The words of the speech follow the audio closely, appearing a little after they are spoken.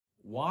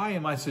Why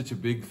am I such a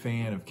big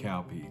fan of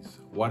cowpeas?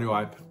 Why do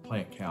I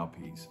plant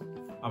cowpeas?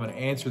 I'm going to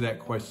answer that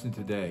question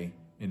today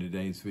in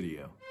today's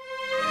video.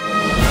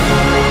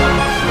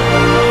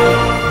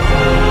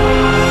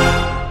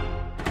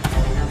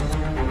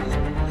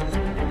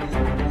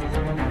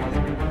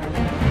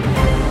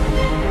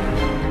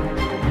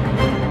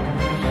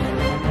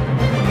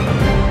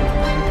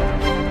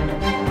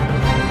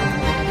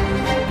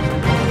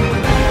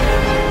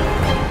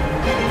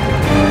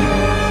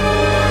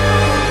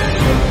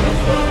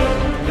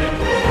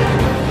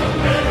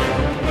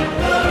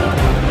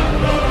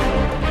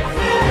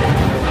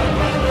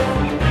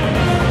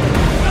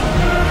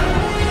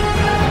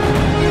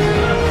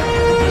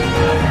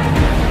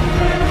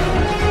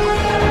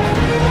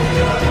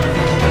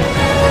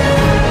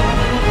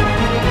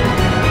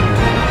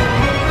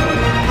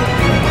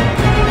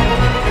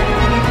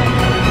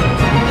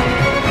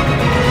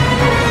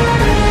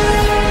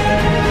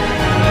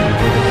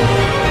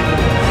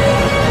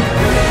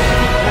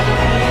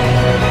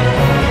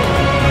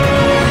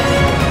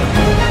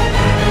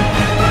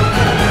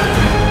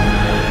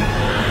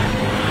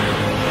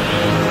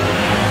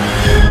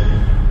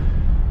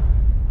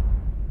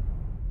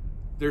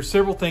 There's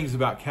several things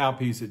about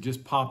cowpeas that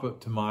just pop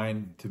up to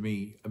mind to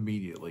me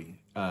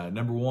immediately.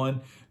 Number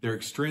one, they're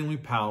extremely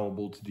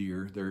palatable to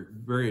deer. They're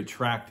very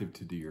attractive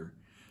to deer.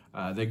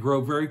 They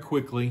grow very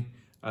quickly.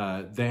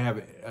 They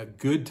have a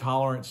good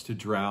tolerance to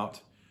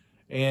drought,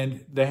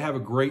 and they have a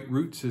great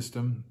root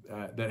system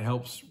that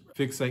helps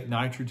fixate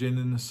nitrogen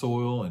in the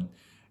soil, and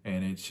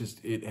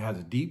it has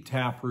a deep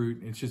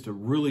taproot. It's just a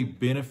really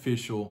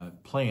beneficial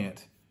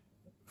plant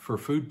for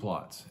food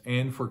plots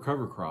and for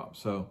cover crops.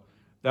 So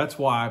that's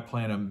why I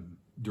plant them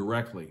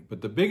directly.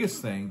 But the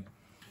biggest thing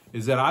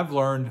is that I've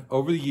learned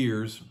over the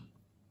years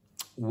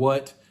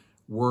what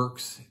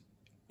works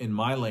in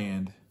my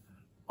land,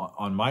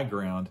 on my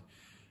ground,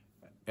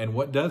 and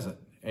what doesn't.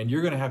 And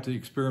you're gonna have to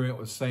experiment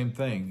with the same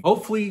thing.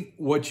 Hopefully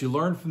what you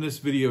learned from this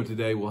video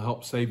today will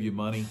help save you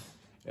money.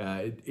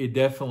 It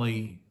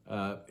definitely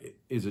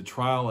is a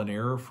trial and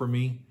error for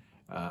me.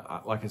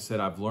 Like I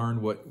said, I've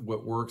learned what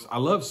works. I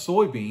love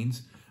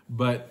soybeans,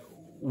 but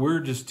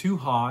we're just too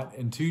hot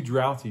and too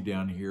droughty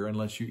down here.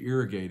 Unless you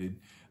irrigated,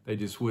 they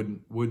just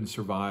wouldn't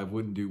survive,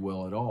 wouldn't do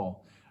well at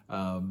all.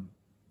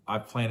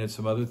 I've planted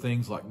some other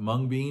things like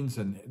mung beans,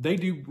 and they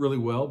do really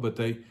well, but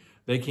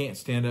they can't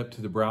stand up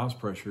to the browse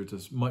pressure. It's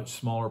a much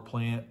smaller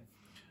plant.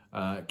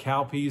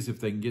 Cowpeas, if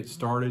they can get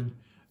started,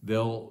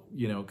 they'll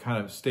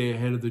kind of stay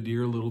ahead of the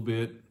deer a little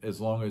bit, as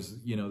long as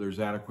there's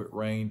adequate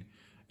rain.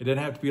 It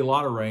doesn't have to be a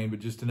lot of rain, but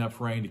just enough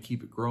rain to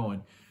keep it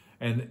growing.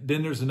 And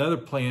then there's another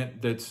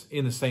plant that's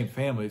in the same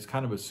family. It's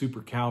kind of a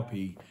super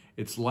cowpea.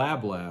 It's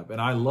lab,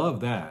 and I love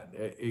that.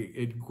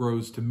 It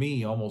grows to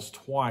me almost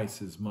twice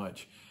as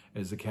much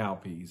as the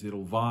cowpeas.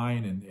 It'll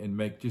vine and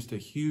make just a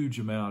huge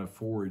amount of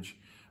forage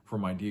for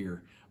my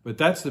deer. But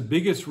that's the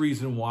biggest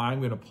reason why I'm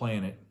going to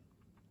plant it.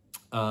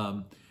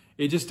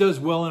 It just does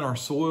well in our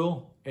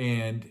soil,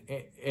 and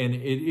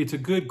it's a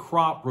good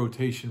crop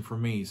rotation for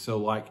me. So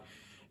like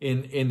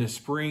in the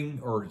spring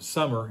or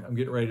summer, I'm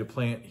getting ready to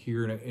plant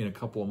here in a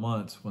couple of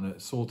months when the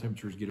soil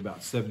temperatures get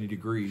about 70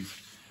 degrees.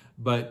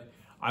 But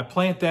I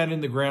plant that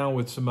in the ground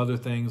with some other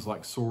things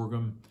like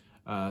sorghum,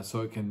 so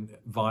it can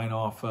vine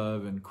off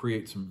of and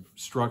create some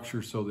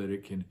structure so that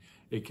it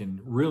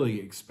can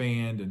really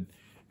expand,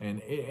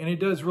 and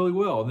it does really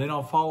well. And then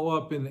I'll follow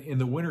up in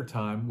the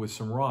wintertime with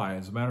some rye.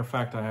 As a matter of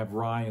fact, I have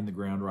rye in the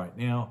ground right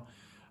now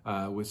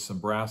with some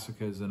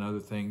brassicas and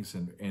other things,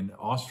 and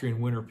Austrian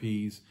winter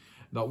peas.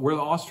 Now, where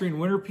the Austrian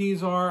winter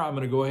peas are, I'm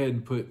going to go ahead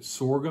and put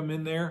sorghum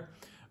in there.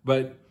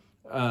 But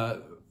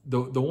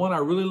the one I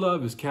really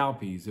love is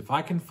cowpeas. If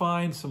I can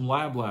find some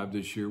lab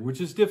this year,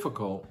 which is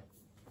difficult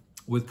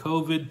with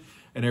COVID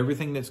and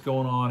everything that's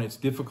going on, it's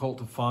difficult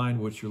to find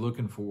what you're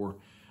looking for.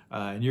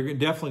 And you're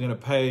definitely going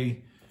to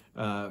pay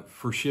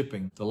for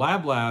shipping. The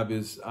lab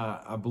is,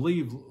 I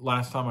believe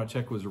last time I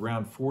checked, was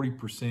around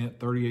 40%,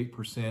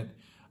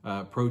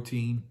 38%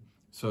 protein.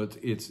 So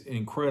it's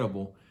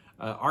incredible.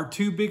 Our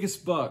two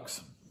biggest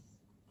bucks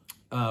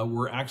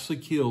were actually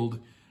killed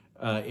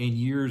in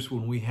years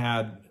when we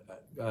had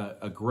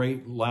a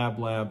great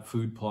lab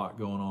food plot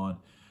going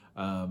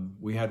on.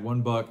 We had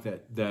one buck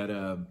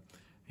that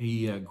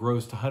he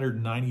grossed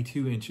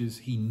 192 inches.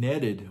 He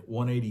netted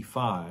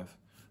 185.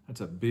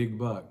 That's a big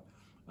buck.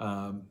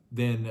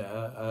 Then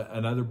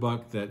another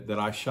buck that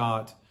I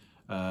shot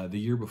the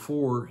year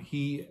before,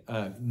 he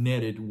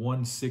netted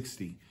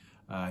 160.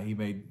 He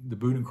made the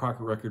Boone and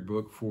Crockett record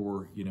book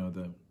for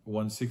the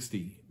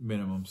 160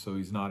 minimum, so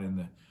he's not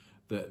in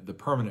the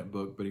permanent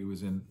book, but he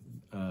was in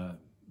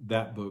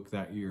that book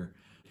that year.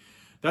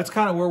 That's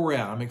kind of where we're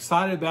at. I'm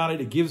excited about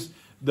it. It gives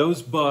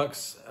those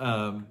bucks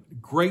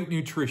great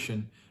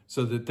nutrition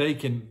so that they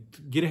can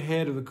get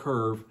ahead of the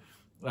curve.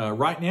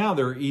 Right now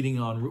they're eating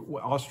on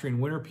Austrian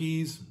winter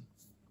peas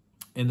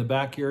in the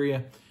back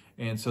area,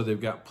 and so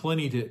they've got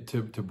plenty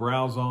to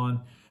browse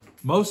on.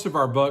 Most of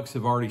our bucks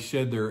have already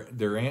shed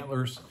their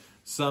antlers.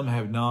 Some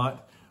have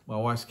not. My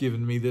wife's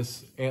given me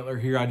this antler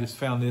here. I just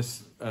found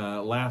this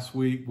last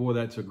week. Boy,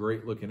 that's a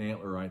great looking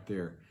antler right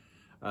there.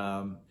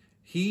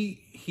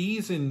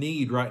 He's in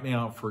need right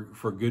now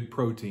for good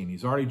protein.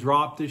 He's already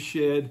dropped his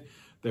shed.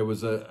 There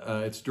was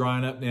it's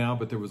drying up now,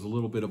 but there was a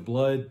little bit of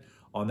blood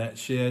on that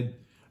shed.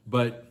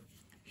 But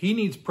he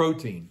needs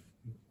protein.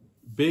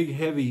 Big,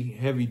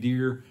 heavy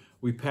deer.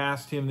 We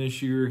passed him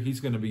this year.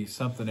 He's going to be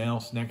something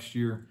else next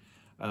year.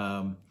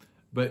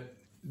 But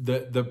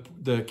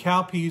the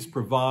cowpeas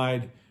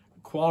provide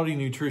quality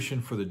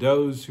nutrition for the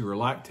does who are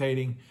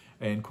lactating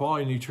and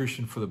quality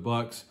nutrition for the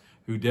bucks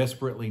who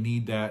desperately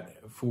need that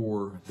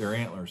for their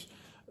antlers.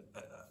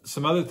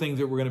 Some other things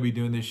that we're going to be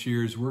doing this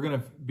year is we're going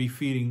to be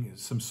feeding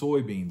some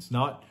soybeans.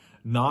 Not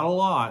a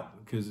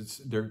lot because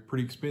they're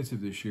pretty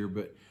expensive this year,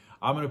 but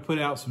I'm going to put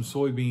out some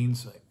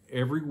soybeans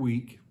every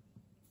week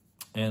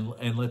and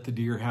let the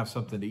deer have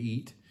something to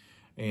eat.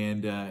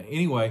 And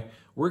anyway,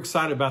 we're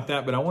excited about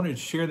that, but I wanted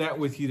to share that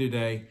with you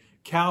today.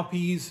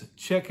 Cowpeas,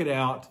 check it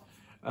out.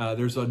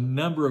 There's a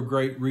number of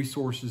great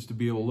resources to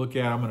be able to look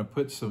at. I'm going to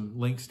put some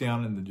links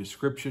down in the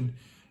description.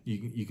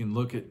 You can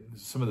look at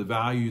some of the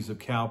values of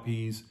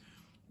cowpeas.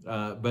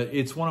 But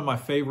it's one of my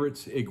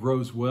favorites. It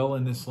grows well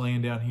in this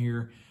land down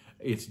here.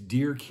 It's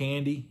deer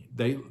candy.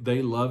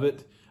 They love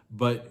it,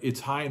 but it's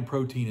high in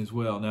protein as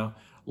well. Now,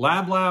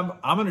 Lab,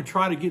 I'm going to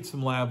try to get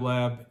some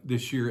Lab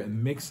this year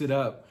and mix it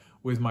up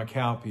with my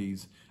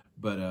cowpeas.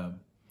 But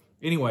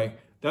anyway,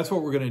 that's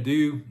what we're going to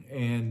do,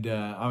 and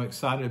I'm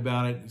excited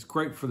about it. It's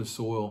great for the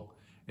soil.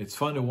 It's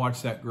fun to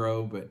watch that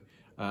grow, but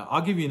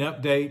I'll give you an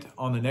update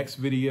on the next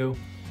video.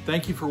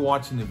 Thank you for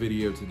watching the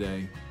video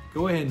today.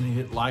 Go ahead and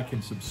hit like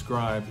and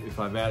subscribe if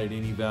I've added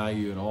any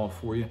value at all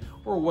for you,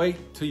 or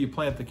wait till you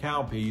plant the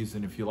cowpeas,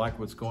 and if you like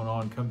what's going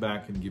on, come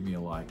back and give me a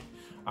like.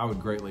 I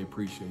would greatly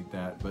appreciate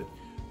that. But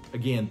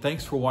again,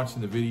 thanks for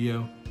watching the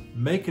video.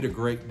 Make it a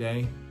great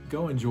day.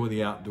 Go enjoy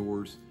the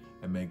outdoors,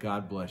 and may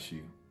God bless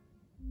you.